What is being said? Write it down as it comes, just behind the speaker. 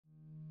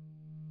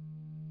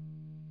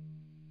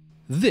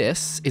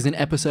This is an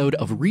episode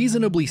of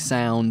Reasonably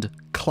Sound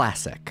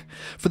Classic.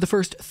 For the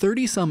first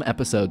 30-some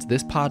episodes,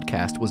 this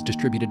podcast was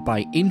distributed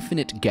by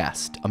Infinite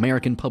Guest,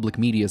 American Public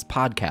Media's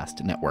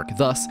podcast network.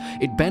 Thus,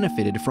 it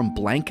benefited from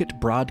blanket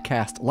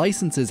broadcast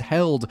licenses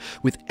held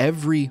with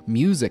every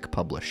music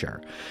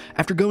publisher.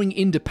 After going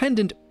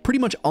independent, pretty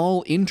much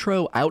all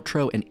intro,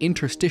 outro, and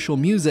interstitial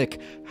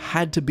music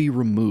had to be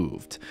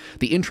removed.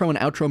 The intro and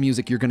outro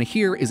music you're going to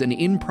hear is an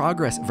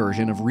in-progress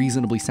version of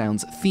Reasonably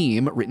Sound's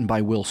theme, written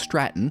by Will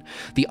Stratton.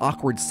 The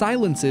awkward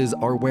silences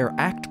are where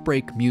act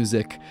break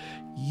music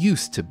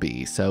used to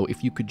be, so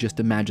if you could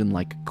just imagine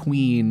like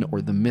Queen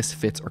or the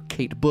Misfits or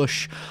Kate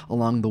Bush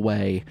along the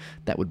way,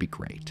 that would be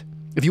great.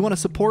 If you want to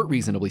support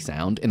Reasonably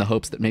Sound, in the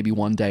hopes that maybe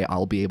one day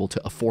I'll be able to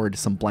afford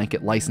some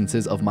blanket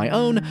licenses of my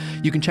own,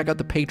 you can check out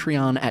the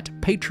Patreon at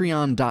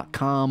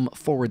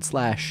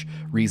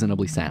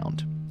patreon.com/Reasonably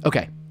Sound.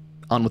 Okay,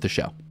 on with the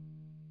show.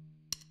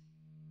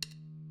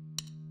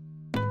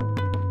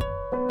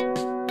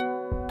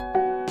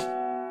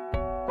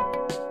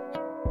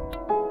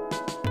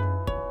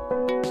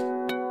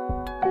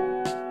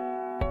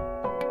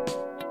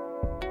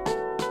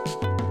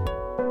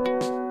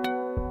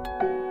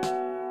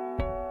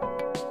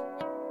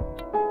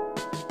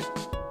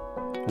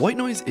 White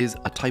noise is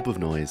a type of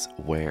noise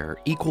where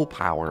equal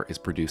power is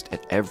produced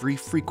at every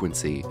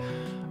frequency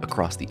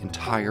across the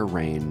entire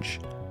range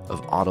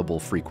of audible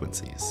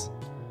frequencies.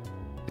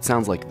 It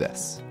sounds like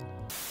this.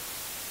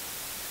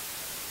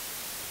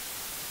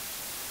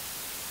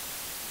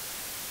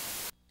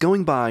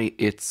 Going by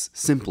its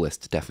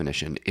simplest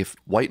definition, if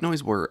white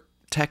noise were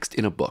text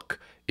in a book,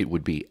 it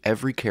would be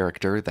every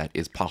character that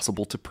is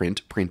possible to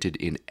print, printed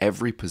in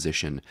every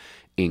position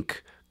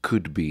ink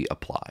could be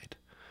applied.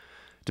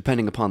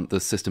 Depending upon the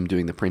system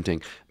doing the printing,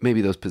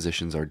 maybe those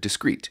positions are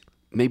discrete.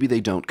 Maybe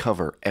they don't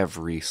cover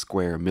every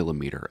square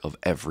millimeter of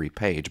every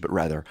page, but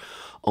rather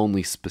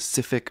only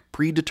specific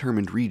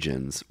predetermined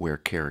regions where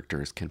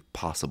characters can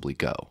possibly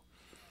go.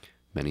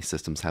 Many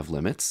systems have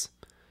limits,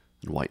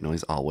 and white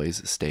noise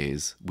always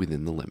stays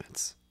within the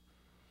limits.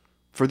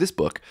 For this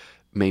book,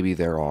 maybe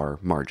there are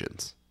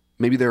margins.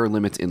 Maybe there are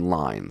limits in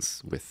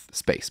lines with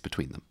space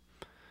between them.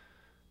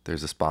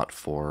 There's a spot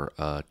for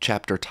a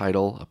chapter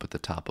title up at the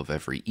top of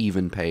every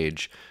even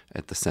page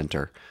at the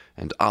center,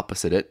 and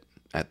opposite it,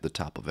 at the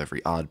top of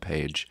every odd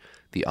page,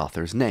 the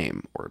author's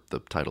name, or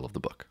the title of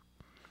the book.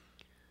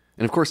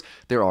 And of course,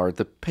 there are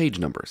the page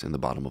numbers in the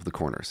bottom of the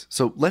corners.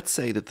 So let's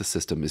say that the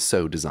system is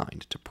so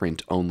designed to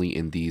print only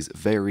in these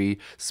very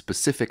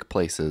specific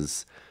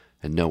places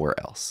and nowhere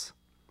else.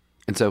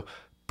 And so,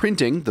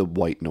 printing the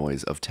white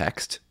noise of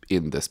text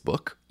in this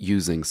book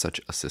using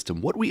such a system,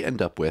 what we end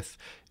up with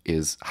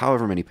is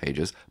however many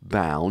pages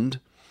bound,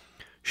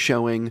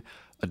 showing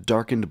a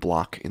darkened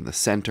block in the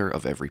center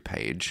of every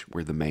page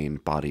where the main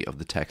body of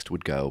the text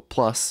would go,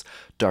 plus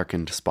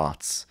darkened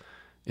spots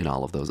in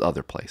all of those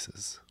other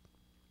places.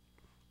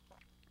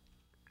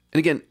 And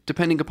again,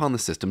 depending upon the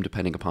system,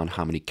 depending upon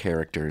how many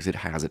characters it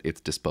has at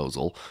its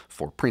disposal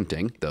for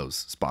printing, those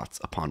spots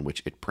upon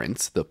which it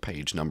prints, the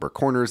page number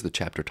corners, the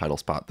chapter title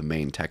spot, the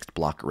main text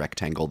block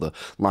rectangle, the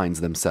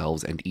lines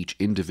themselves, and each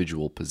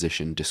individual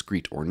position,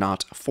 discrete or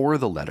not, for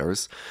the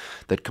letters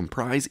that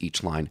comprise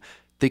each line,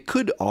 they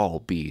could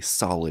all be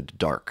solid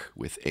dark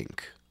with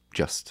ink,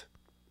 just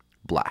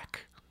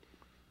black.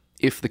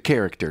 If the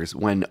characters,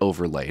 when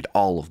overlaid,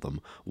 all of them,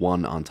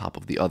 one on top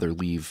of the other,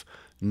 leave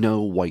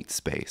no white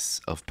space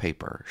of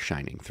paper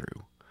shining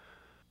through.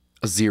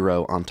 A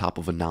 0 on top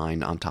of a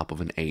 9, on top of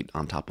an 8,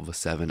 on top of a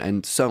 7,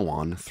 and so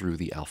on through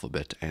the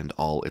alphabet and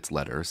all its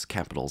letters,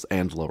 capitals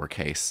and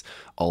lowercase,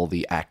 all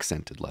the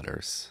accented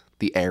letters,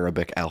 the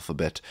Arabic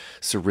alphabet,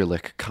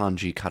 Cyrillic,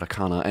 kanji,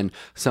 katakana, and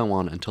so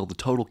on until the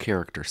total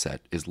character set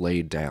is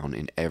laid down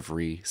in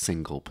every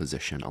single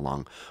position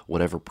along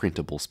whatever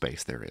printable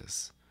space there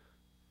is.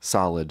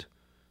 Solid,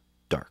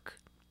 dark.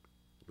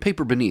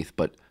 Paper beneath,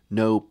 but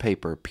no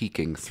paper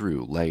peeking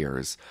through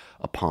layers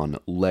upon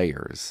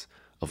layers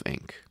of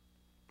ink.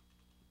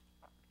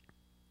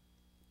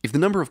 If the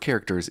number of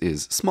characters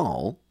is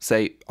small,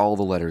 say all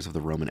the letters of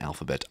the Roman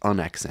alphabet,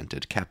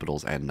 unaccented,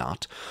 capitals and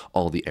not,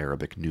 all the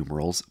Arabic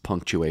numerals,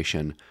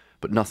 punctuation,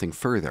 but nothing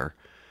further,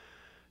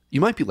 you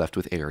might be left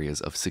with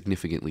areas of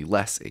significantly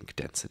less ink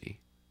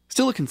density.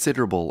 Still a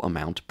considerable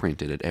amount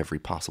printed at every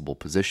possible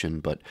position,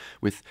 but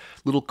with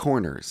little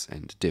corners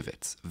and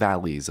divots,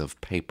 valleys of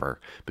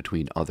paper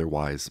between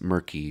otherwise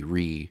murky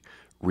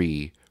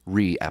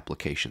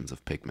re-applications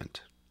of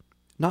pigment.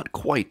 Not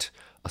quite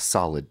a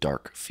solid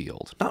dark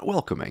field, not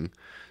welcoming,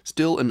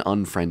 still an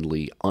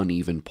unfriendly,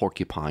 uneven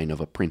porcupine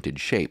of a printed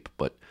shape,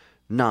 but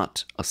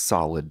not a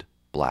solid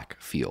black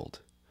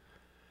field.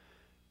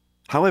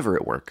 However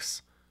it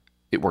works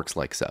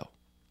like so.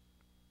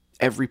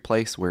 Every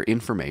place where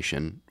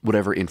information,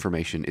 whatever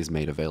information is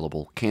made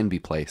available, can be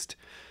placed,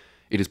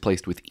 it is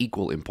placed with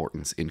equal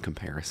importance in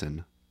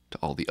comparison to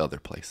all the other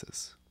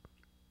places.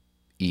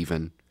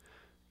 Even,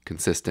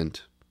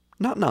 consistent,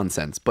 not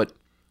nonsense, but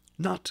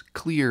not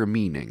clear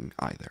meaning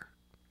either.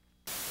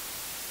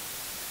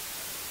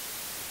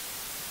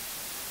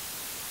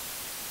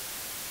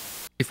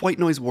 If white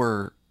noise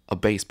were a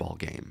baseball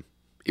game,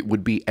 it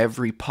would be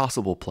every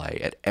possible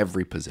play at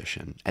every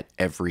position at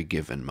every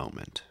given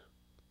moment.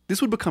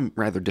 This would become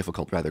rather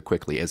difficult rather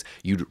quickly, as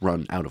you'd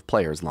run out of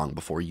players long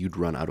before you'd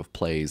run out of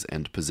plays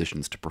and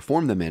positions to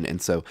perform them in,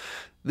 and so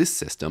this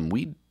system,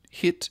 we'd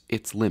hit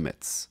its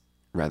limits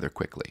rather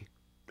quickly.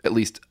 At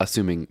least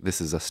assuming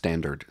this is a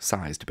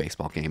standard-sized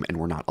baseball game and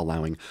we're not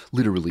allowing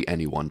literally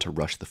anyone to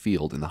rush the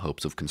field in the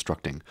hopes of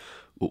constructing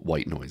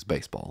white noise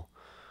baseball.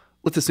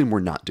 Let's assume we're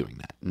not doing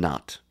that,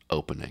 not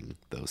opening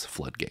those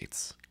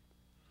floodgates.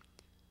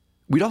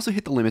 We'd also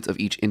hit the limits of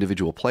each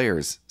individual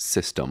player's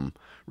system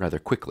rather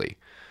quickly.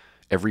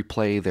 Every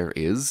play there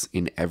is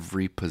in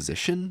every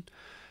position,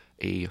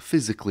 a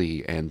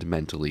physically and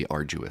mentally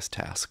arduous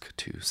task,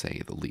 to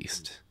say the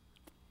least.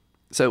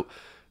 So,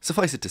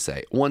 suffice it to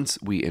say, once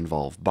we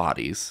involve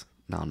bodies,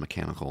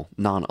 non-mechanical,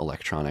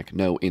 non-electronic,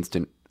 no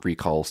instant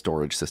recall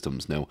storage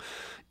systems, no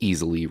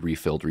easily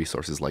refilled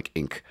resources like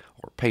ink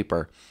or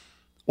paper,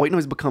 white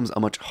noise becomes a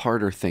much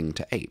harder thing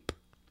to ape.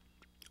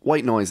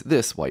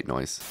 This white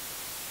noise,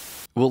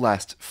 will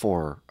last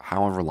for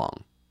however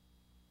long,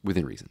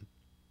 within reason.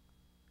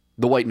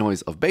 The white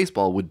noise of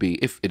baseball would be,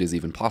 if it is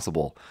even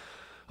possible,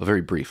 a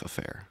very brief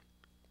affair.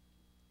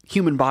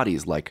 Human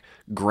bodies, like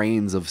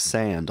grains of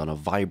sand on a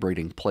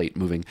vibrating plate,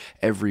 moving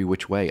every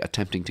which way,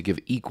 attempting to give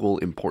equal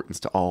importance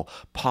to all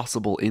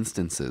possible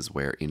instances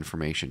where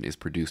information is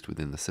produced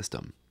within the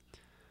system.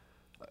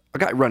 A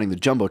guy running the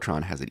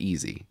Jumbotron has it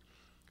easy.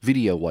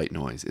 Video white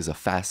noise is a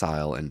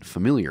facile and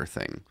familiar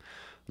thing,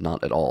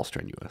 not at all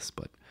strenuous,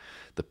 but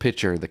the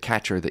pitcher, the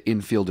catcher, the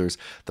infielders,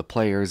 the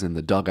players in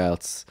the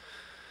dugouts,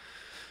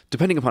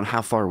 depending upon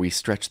how far we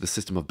stretch the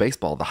system of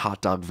baseball, the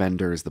hot dog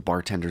vendors, the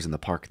bartenders in the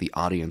park, the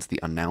audience, the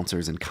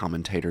announcers and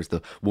commentators,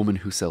 the woman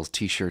who sells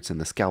t-shirts and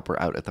the scalper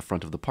out at the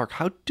front of the park,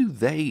 how do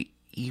they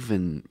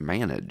even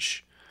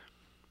manage?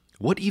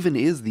 What even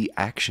is the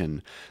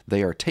action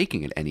they are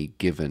taking at any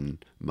given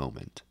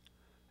moment?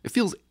 It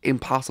feels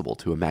impossible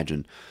to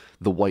imagine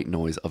the white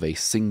noise of a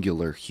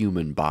singular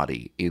human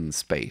body in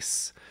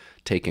space,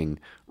 taking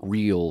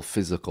real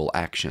physical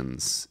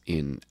actions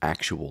in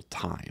actual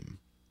time.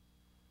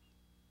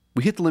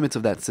 We hit the limits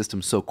of that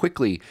system so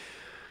quickly,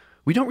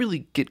 we don't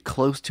really get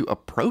close to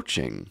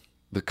approaching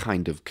the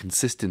kind of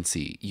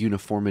consistency,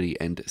 uniformity,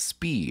 and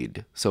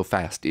speed, so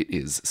fast it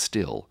is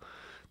still,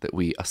 that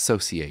we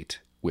associate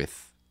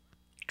with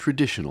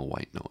traditional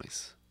white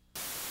noise.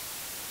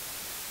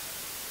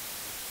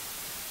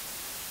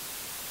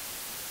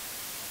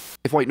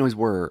 If white noise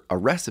were a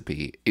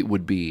recipe, it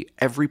would be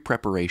every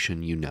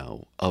preparation you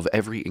know of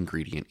every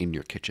ingredient in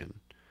your kitchen.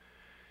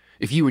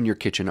 If you and your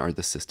kitchen are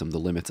the system, the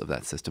limits of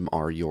that system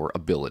are your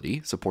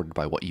ability, supported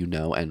by what you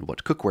know and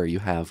what cookware you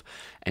have,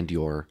 and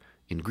your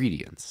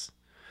ingredients.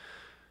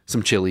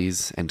 Some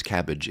chilies and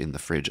cabbage in the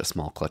fridge, a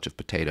small clutch of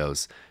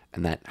potatoes,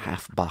 and that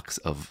half box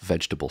of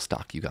vegetable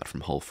stock you got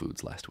from Whole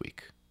Foods last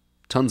week.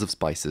 Tons of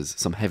spices,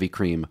 some heavy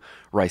cream,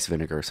 rice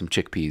vinegar, some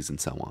chickpeas, and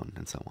so on,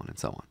 and so on, and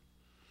so on.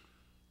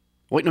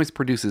 White noise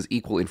produces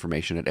equal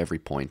information at every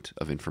point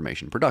of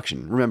information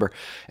production. Remember,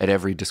 at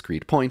every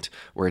discrete point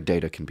where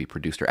data can be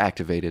produced or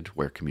activated,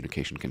 where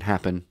communication can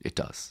happen, it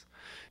does.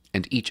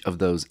 And each of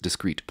those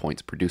discrete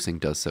points producing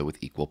does so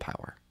with equal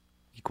power,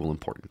 equal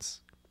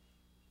importance.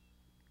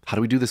 How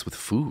do we do this with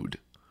food?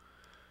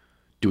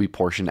 Do we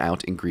portion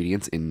out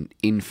ingredients in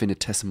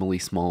infinitesimally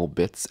small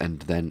bits,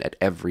 and then at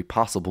every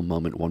possible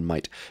moment one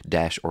might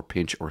dash or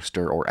pinch or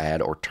stir or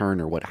add or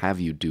turn or what have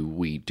you? Do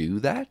we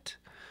do that?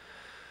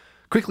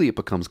 Quickly it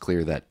becomes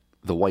clear that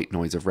the white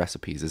noise of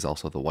recipes is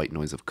also the white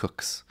noise of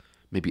cooks,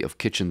 maybe of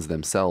kitchens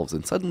themselves,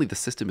 and suddenly the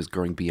system is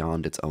growing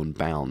beyond its own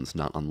bounds,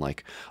 not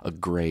unlike a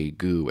gray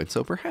goo, and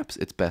so perhaps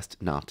it's best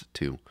not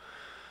to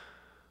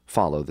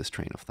follow this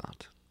train of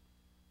thought.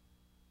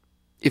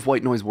 If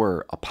white noise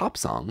were a pop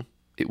song,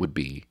 it would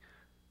be,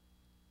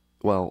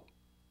 well,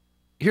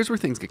 here's where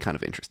things get kind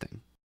of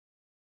interesting.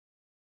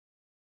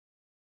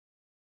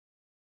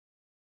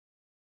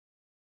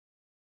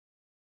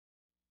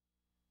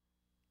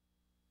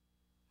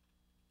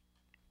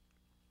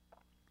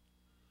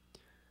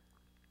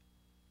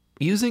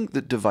 Using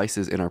the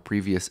devices in our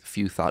previous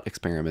few thought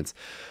experiments,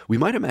 we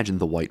might imagine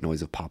the white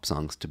noise of pop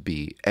songs to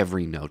be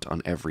every note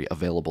on every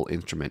available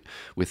instrument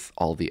with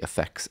all the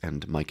effects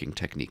and miking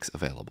techniques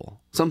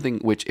available. Something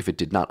which, if it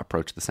did not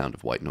approach the sound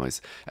of white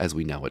noise as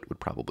we know it, would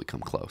probably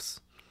come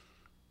close.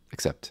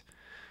 Except,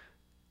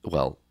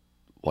 well,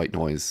 white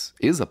noise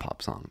is a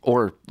pop song,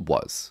 or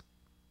was.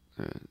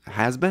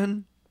 Has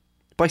been?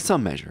 By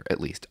some measure, at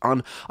least.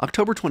 On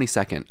October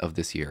 22nd of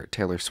this year,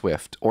 Taylor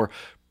Swift, or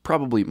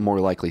probably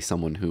more likely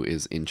someone who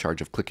is in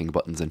charge of clicking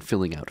buttons and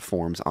filling out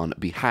forms on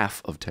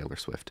behalf of Taylor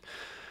Swift,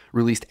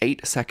 released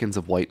 8 seconds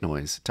of white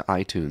noise to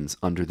iTunes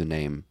under the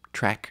name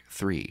Track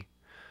 3.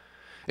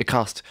 It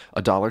cost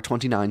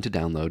 $1.29 to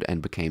download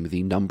and became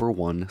the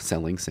 #1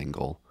 selling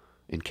single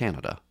in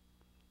Canada.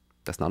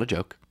 That's not a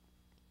joke.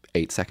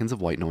 8 seconds of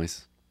white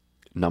noise,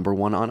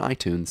 #1 on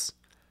iTunes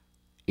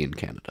in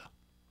Canada.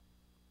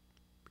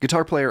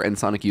 Guitar player and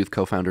Sonic Youth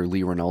co-founder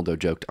Lee Ronaldo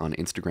joked on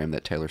Instagram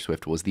that Taylor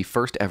Swift was the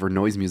first ever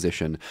noise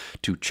musician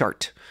to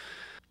chart.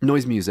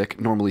 Noise music,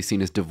 normally seen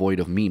as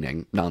devoid of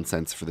meaning,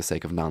 nonsense for the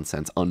sake of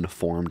nonsense,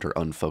 unformed or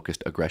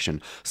unfocused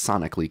aggression,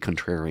 sonically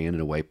contrarian in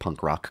a way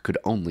punk rock could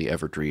only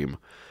ever dream,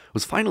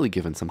 was finally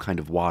given some kind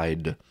of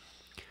wide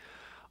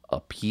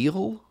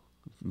appeal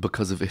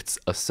because of its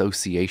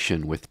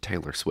association with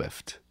Taylor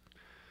Swift.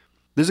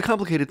 There's a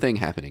complicated thing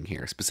happening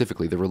here,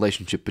 specifically the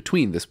relationship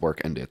between this work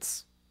and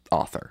its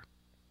author.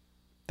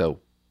 Though,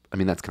 I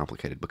mean, that's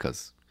complicated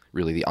because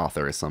really the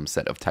author is some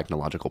set of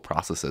technological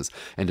processes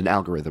and an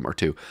algorithm or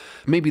two.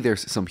 Maybe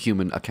there's some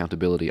human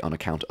accountability on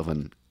account of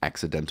an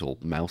accidental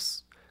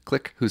mouse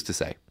click, who's to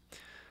say.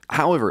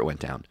 However it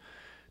went down,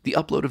 the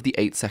upload of the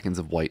 8 seconds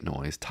of white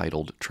noise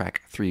titled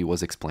Track 3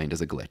 was explained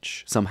as a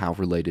glitch, somehow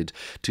related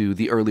to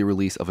the early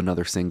release of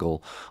another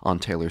single on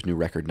Taylor's new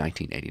record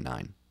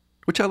 1989.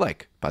 Which I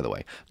like, by the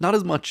way. Not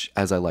as much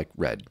as I like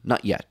Red.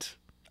 Not yet,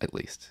 at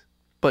least.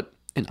 But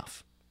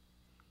enough.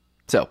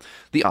 So,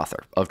 the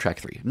author of track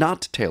 3.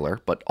 Not Taylor,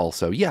 but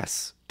also,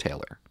 yes,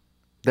 Taylor.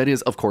 That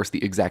is, of course,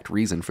 the exact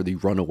reason for the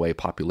runaway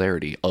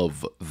popularity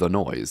of The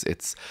Noise,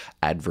 its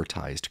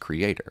advertised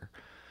creator.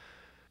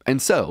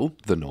 And so,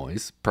 The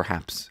Noise,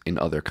 perhaps in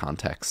other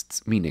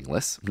contexts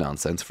meaningless,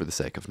 nonsense for the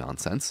sake of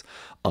nonsense,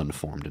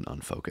 unformed and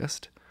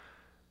unfocused,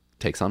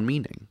 takes on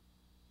meaning.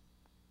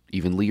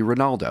 Even Lee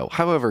Ronaldo,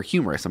 however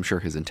humorous I'm sure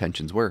his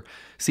intentions were,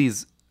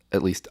 sees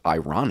at least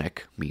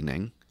ironic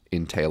meaning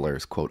in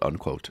Taylor's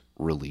quote-unquote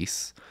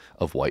release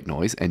of White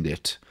Noise and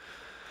it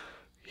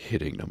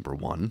hitting number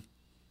 1.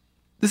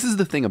 This is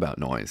the thing about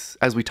noise,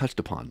 as we touched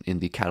upon in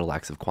the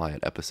Cadillacs of Quiet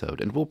episode,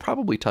 and will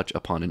probably touch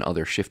upon in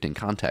other shifting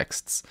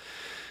contexts.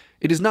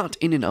 It is not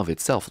in and of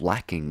itself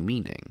lacking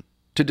meaning.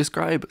 To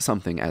describe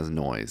something as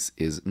noise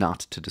is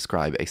not to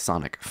describe a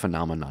sonic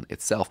phenomenon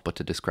itself, but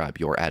to describe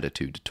your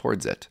attitude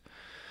towards it.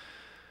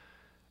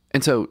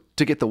 And so,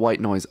 to get the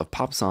white noise of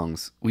pop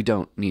songs, we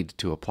don't need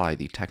to apply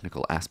the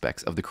technical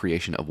aspects of the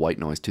creation of white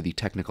noise to the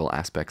technical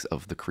aspects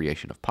of the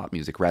creation of pop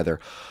music. Rather,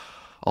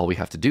 all we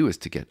have to do is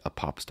to get a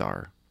pop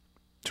star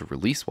to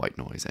release white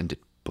noise, and it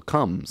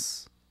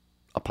becomes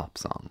a pop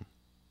song.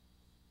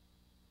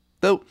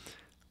 Though,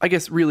 I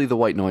guess really the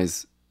white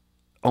noise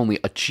only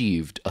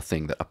achieved a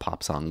thing that a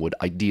pop song would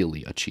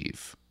ideally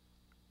achieve.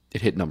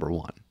 It hit number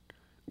 1.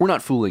 We're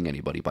not fooling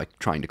anybody by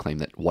trying to claim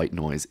that white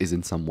noise is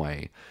in some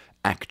way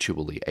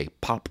actually a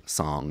pop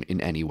song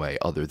in any way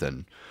other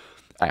than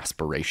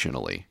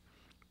aspirationally.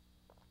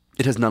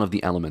 It has none of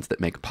the elements that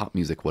make pop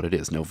music what it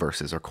is. No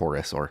verses or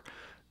chorus or,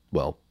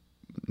 well,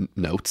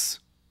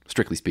 notes,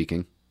 strictly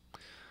speaking.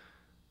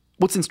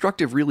 What's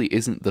instructive really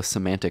isn't the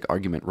semantic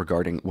argument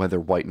regarding whether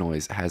white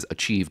noise has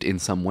achieved in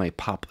some way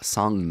pop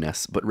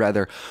songness, but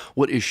rather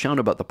what is shown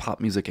about the pop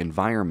music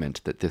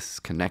environment that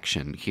this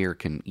connection here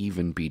can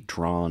even be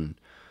drawn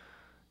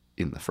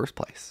in the first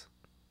place.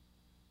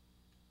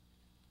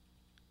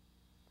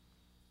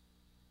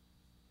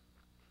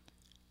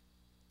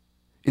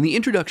 In the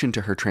introduction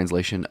to her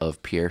translation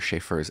of Pierre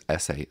Schaeffer's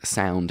essay,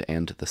 Sound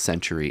and the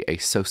Century, a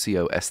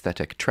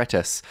socio-aesthetic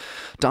treatise,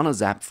 Donna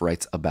Zapf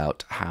writes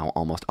about how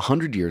almost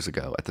 100 years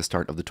ago, at the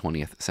start of the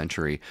 20th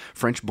century,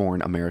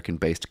 French-born,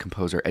 American-based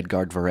composer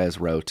Edgar Varèse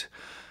wrote,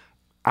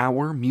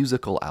 "Our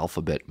musical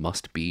alphabet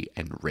must be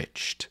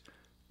enriched.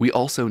 We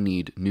also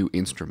need new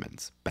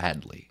instruments,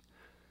 badly.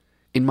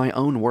 In my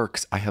own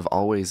works, I have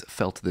always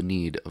felt the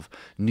need of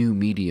new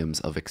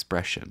mediums of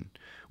expression,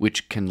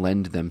 which can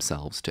lend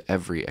themselves to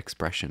every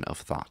expression of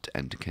thought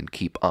and can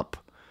keep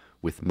up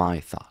with my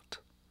thought."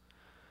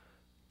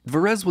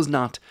 Varèse was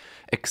not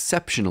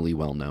exceptionally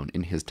well known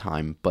in his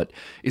time, but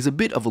is a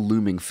bit of a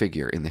looming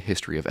figure in the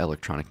history of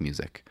electronic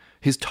music.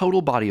 His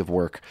total body of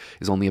work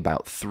is only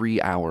about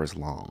 3 hours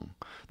long,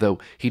 though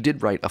he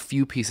did write a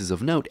few pieces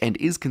of note and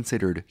is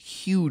considered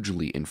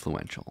hugely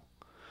influential.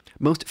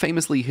 Most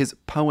famously, his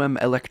poem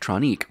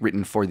Électronique,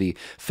 written for the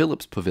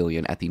Philips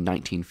Pavilion at the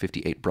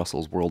 1958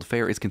 Brussels World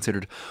Fair, is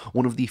considered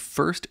one of the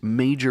first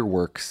major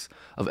works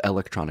of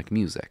electronic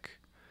music.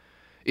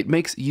 It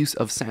makes use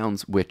of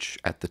sounds which,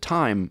 at the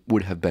time,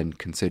 would have been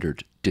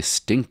considered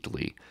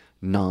distinctly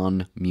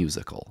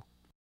non-musical.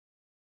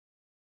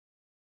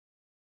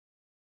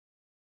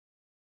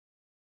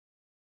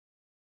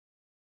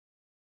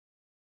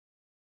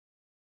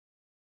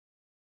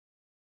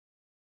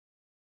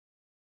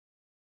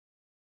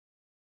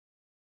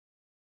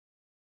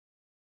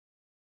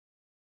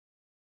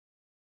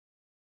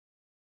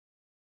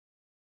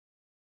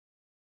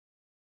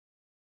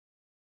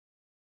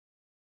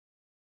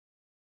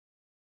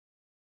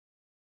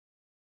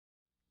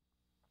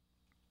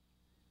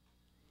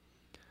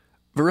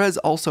 Varèse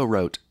also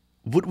wrote,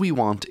 "What we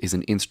want is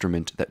an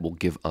instrument that will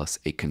give us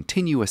a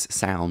continuous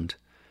sound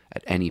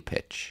at any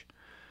pitch.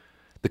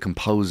 The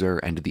composer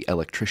and the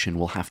electrician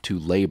will have to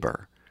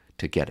labor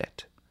to get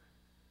it.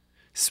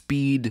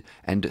 Speed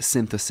and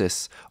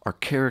synthesis are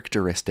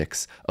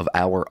characteristics of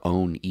our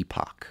own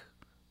epoch.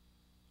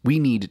 We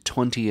need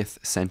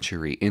 20th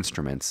century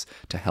instruments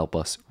to help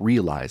us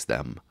realize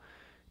them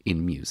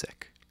in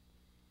music."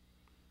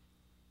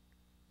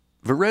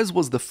 Varese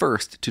was the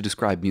first to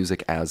describe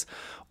music as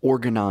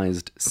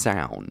organized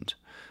sound.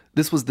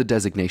 This was the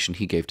designation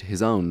he gave to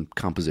his own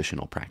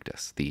compositional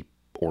practice, the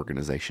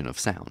organization of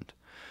sound.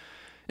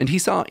 And he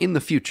saw in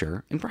the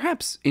future, and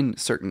perhaps in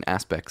certain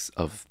aspects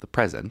of the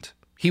present,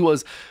 he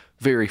was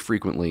very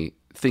frequently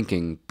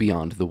thinking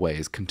beyond the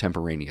ways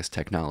contemporaneous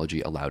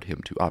technology allowed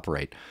him to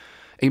operate,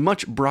 a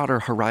much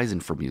broader horizon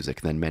for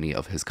music than many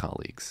of his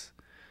colleagues.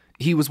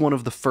 He was one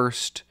of the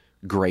first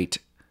great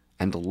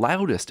and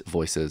loudest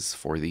voices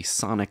for the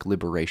sonic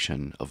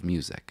liberation of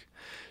music,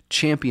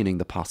 championing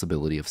the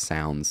possibility of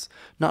sounds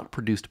not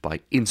produced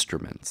by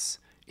instruments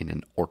in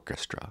an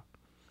orchestra.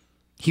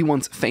 He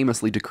once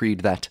famously decreed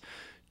that,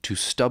 to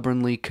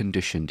stubbornly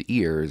conditioned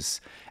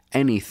ears,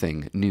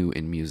 anything new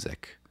in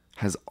music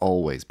has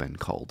always been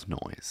called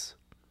noise.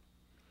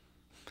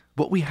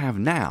 What we have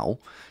now,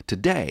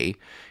 today,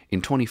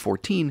 in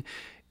 2014,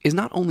 is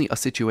not only a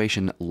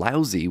situation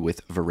lousy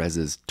with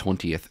Varese's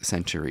 20th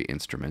century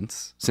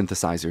instruments,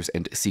 synthesizers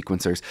and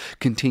sequencers,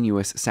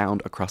 continuous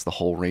sound across the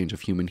whole range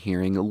of human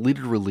hearing,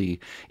 literally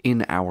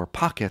in our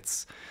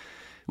pockets,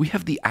 we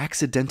have the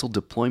accidental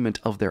deployment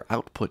of their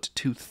output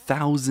to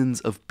thousands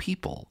of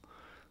people,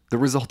 the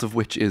result of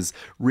which is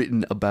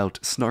written about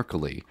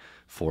snarkily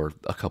for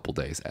a couple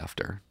days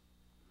after.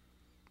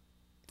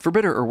 For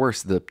better or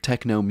worse, the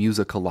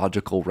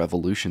techno-musicological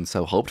revolution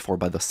so hoped for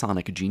by the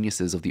sonic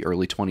geniuses of the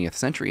early 20th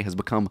century has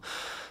become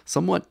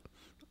somewhat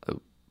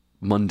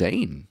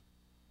mundane.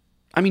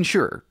 I mean,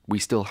 sure, we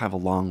still have a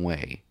long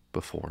way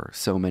before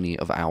so many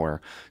of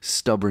our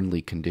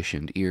stubbornly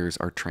conditioned ears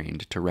are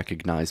trained to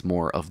recognize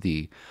more of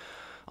the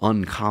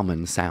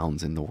uncommon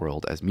sounds in the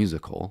world as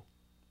musical.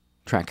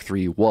 Track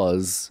 3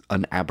 was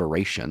an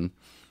aberration,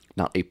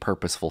 not a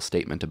purposeful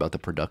statement about the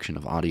production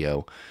of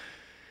audio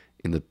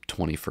in the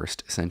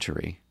 21st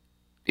century.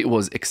 It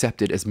was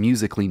accepted as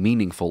musically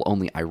meaningful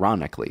only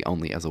ironically,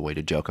 only as a way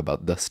to joke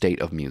about the state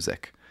of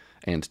music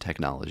and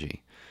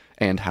technology,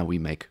 and how we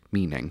make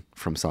meaning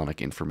from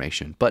sonic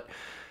information. But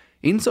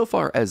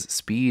insofar as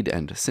speed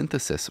and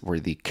synthesis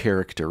were the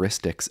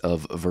characteristics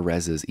of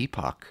Varese's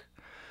epoch,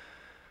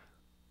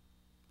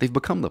 they've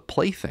become the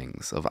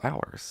playthings of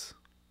ours.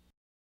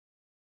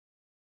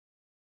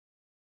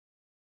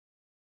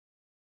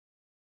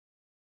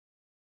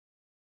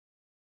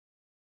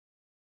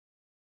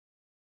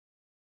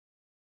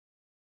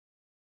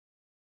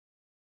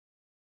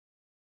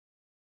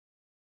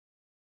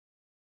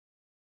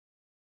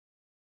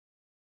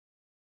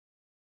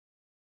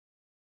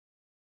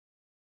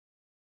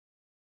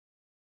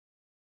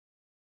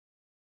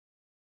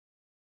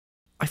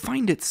 I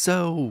find it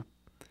so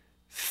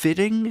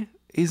fitting,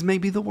 is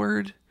maybe the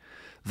word,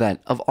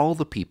 that of all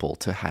the people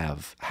to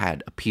have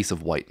had a piece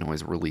of white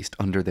noise released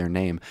under their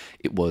name,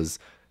 it was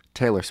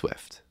Taylor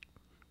Swift.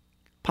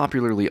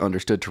 Popularly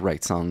understood to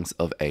write songs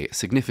of a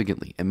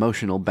significantly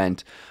emotional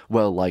bent,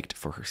 well-liked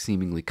for her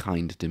seemingly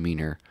kind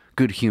demeanor,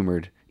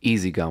 good-humored,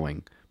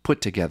 easygoing,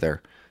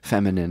 put-together,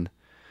 feminine,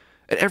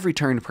 at every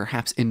turn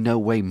perhaps in no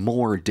way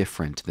more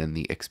different than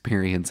the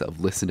experience of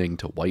listening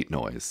to white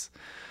noise.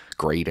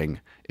 Grating,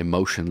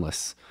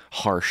 emotionless,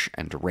 harsh,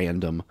 and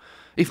random,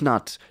 if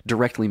not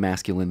directly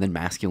masculine, then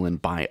masculine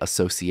by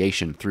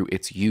association through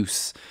its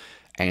use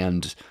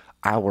and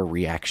our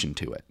reaction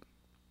to it.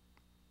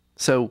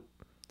 So,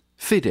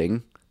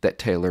 fitting that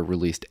Taylor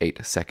released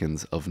 8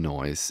 seconds of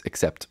noise,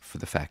 except for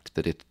the fact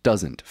that it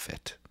doesn't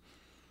fit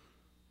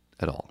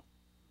at all.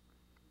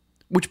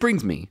 Which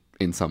brings me,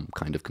 in some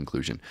kind of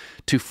conclusion,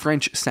 to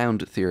French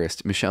sound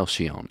theorist Michel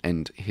Chion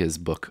and his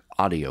book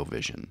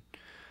Audiovision.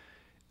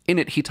 In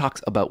it, he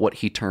talks about what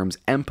he terms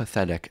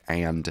empathetic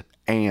and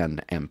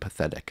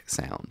anempathetic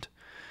sound.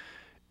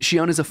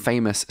 Chion is a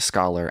famous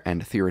scholar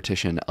and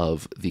theoretician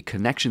of the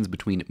connections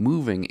between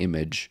moving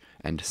image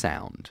and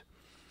sound.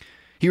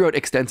 He wrote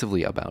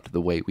extensively about the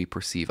way we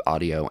perceive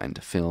audio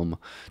and film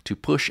to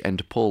push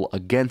and pull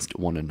against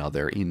one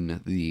another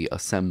in the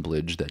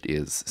assemblage that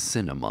is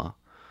cinema.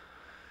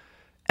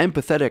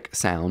 Empathetic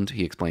sound,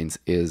 he explains,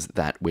 is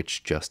that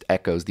which just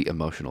echoes the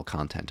emotional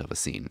content of a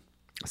scene.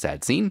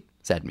 Sad scene,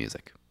 sad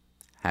music.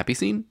 Happy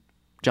scene,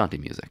 jaunty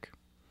music.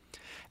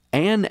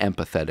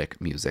 Anempathetic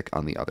music,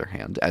 on the other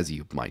hand, as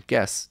you might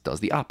guess,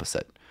 does the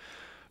opposite.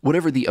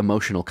 Whatever the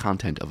emotional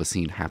content of a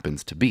scene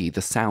happens to be,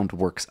 the sound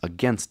works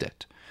against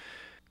it.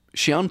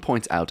 Chion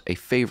points out a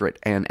favorite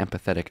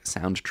anempathetic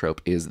sound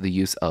trope is the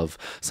use of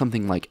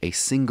something like a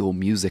single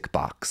music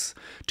box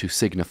to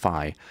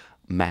signify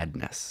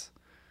madness.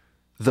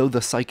 Though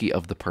the psyche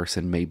of the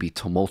person may be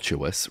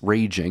tumultuous,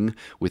 raging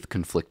with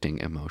conflicting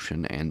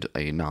emotion and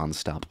a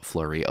non-stop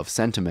flurry of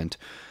sentiment,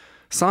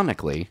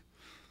 sonically,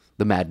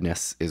 the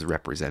madness is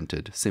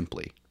represented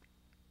simply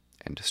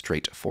and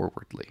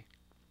straightforwardly.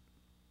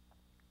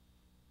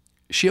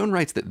 Chion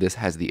writes that this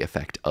has the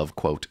effect of,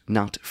 quote,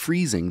 not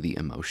freezing the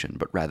emotion,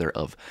 but rather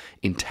of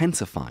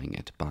intensifying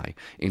it by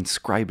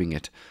inscribing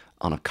it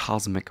on a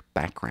cosmic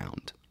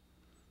background.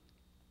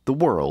 The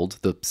world,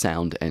 the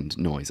sound and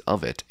noise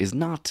of it, is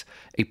not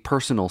a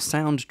personal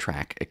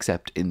soundtrack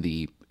except in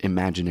the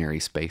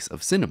imaginary space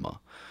of cinema.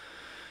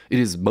 It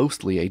is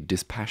mostly a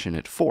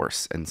dispassionate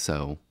force, and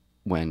so,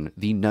 when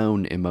the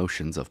known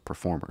emotions of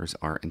performers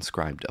are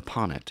inscribed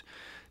upon it,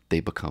 they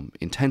become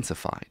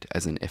intensified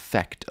as an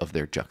effect of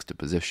their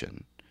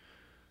juxtaposition.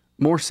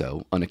 More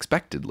so,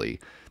 unexpectedly,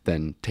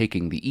 than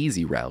taking the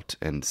easy route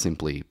and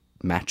simply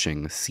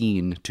matching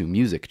scene to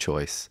music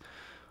choice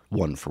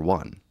one for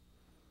one.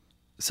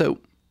 So,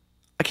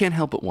 I can't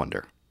help but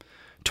wonder,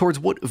 towards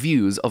what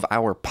views of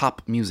our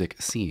pop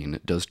music scene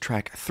does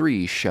track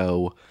 3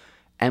 show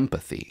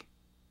empathy,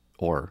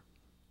 or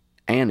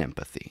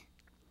anempathy?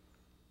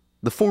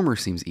 The former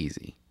seems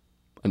easy.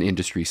 An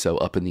industry so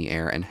up in the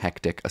air and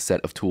hectic, a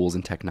set of tools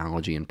and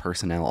technology and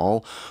personnel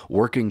all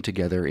working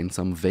together in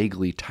some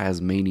vaguely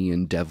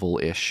Tasmanian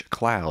devil-ish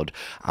cloud,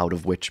 out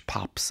of which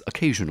pops,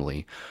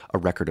 occasionally, a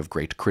record of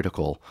great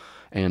critical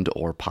and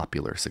or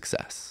popular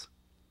success.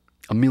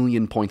 A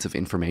million points of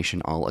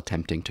information all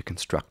attempting to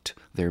construct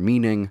their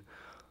meaning,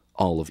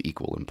 all of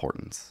equal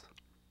importance.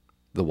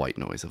 The white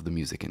noise of the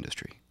music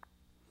industry.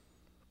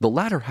 The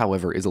latter,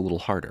 however, is a little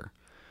harder.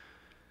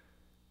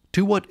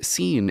 To what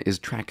scene is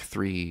track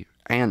 3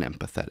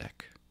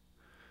 anempathetic?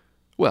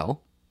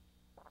 Well,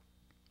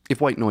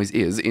 if white noise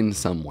is, in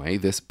some way,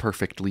 this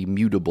perfectly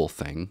mutable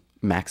thing,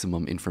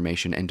 maximum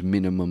information and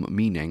minimum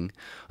meaning,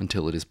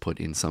 until it is put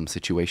in some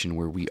situation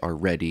where we are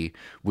ready,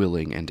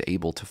 willing, and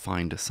able to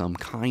find some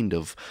kind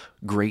of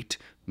great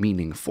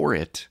meaning for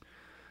it,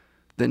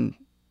 then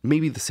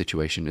maybe the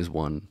situation is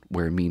one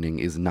where meaning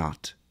is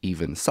not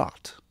even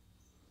sought.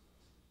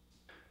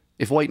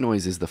 If white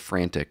noise is the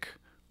frantic,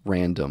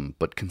 random,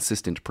 but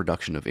consistent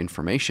production of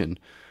information,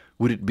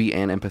 would it be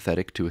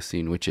anempathetic to a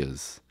scene which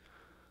is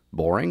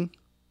boring?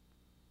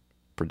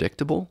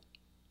 Predictable?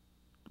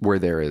 Where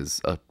there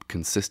is a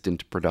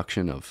consistent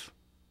production of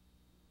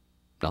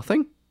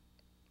nothing?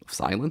 Of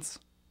silence?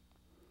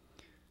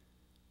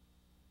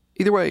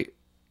 Either way,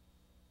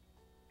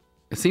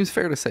 it seems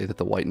fair to say that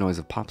the white noise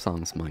of pop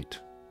songs might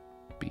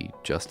be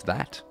just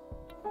that.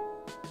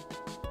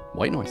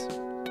 White noise.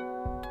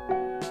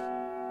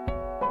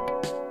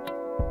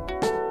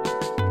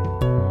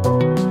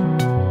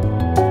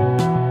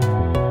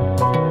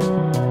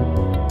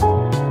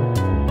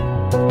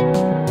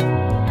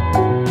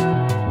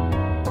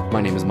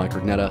 My name is Mike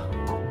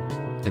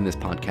Rugnetta, and this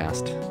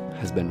podcast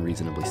has been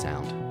Reasonably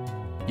Sound.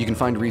 You can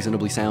find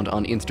Reasonably Sound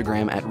on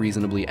Instagram at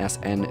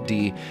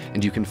reasonably_SND,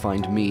 and you can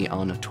find me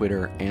on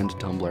Twitter and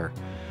Tumblr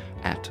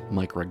at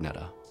Mike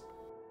Rugnetta.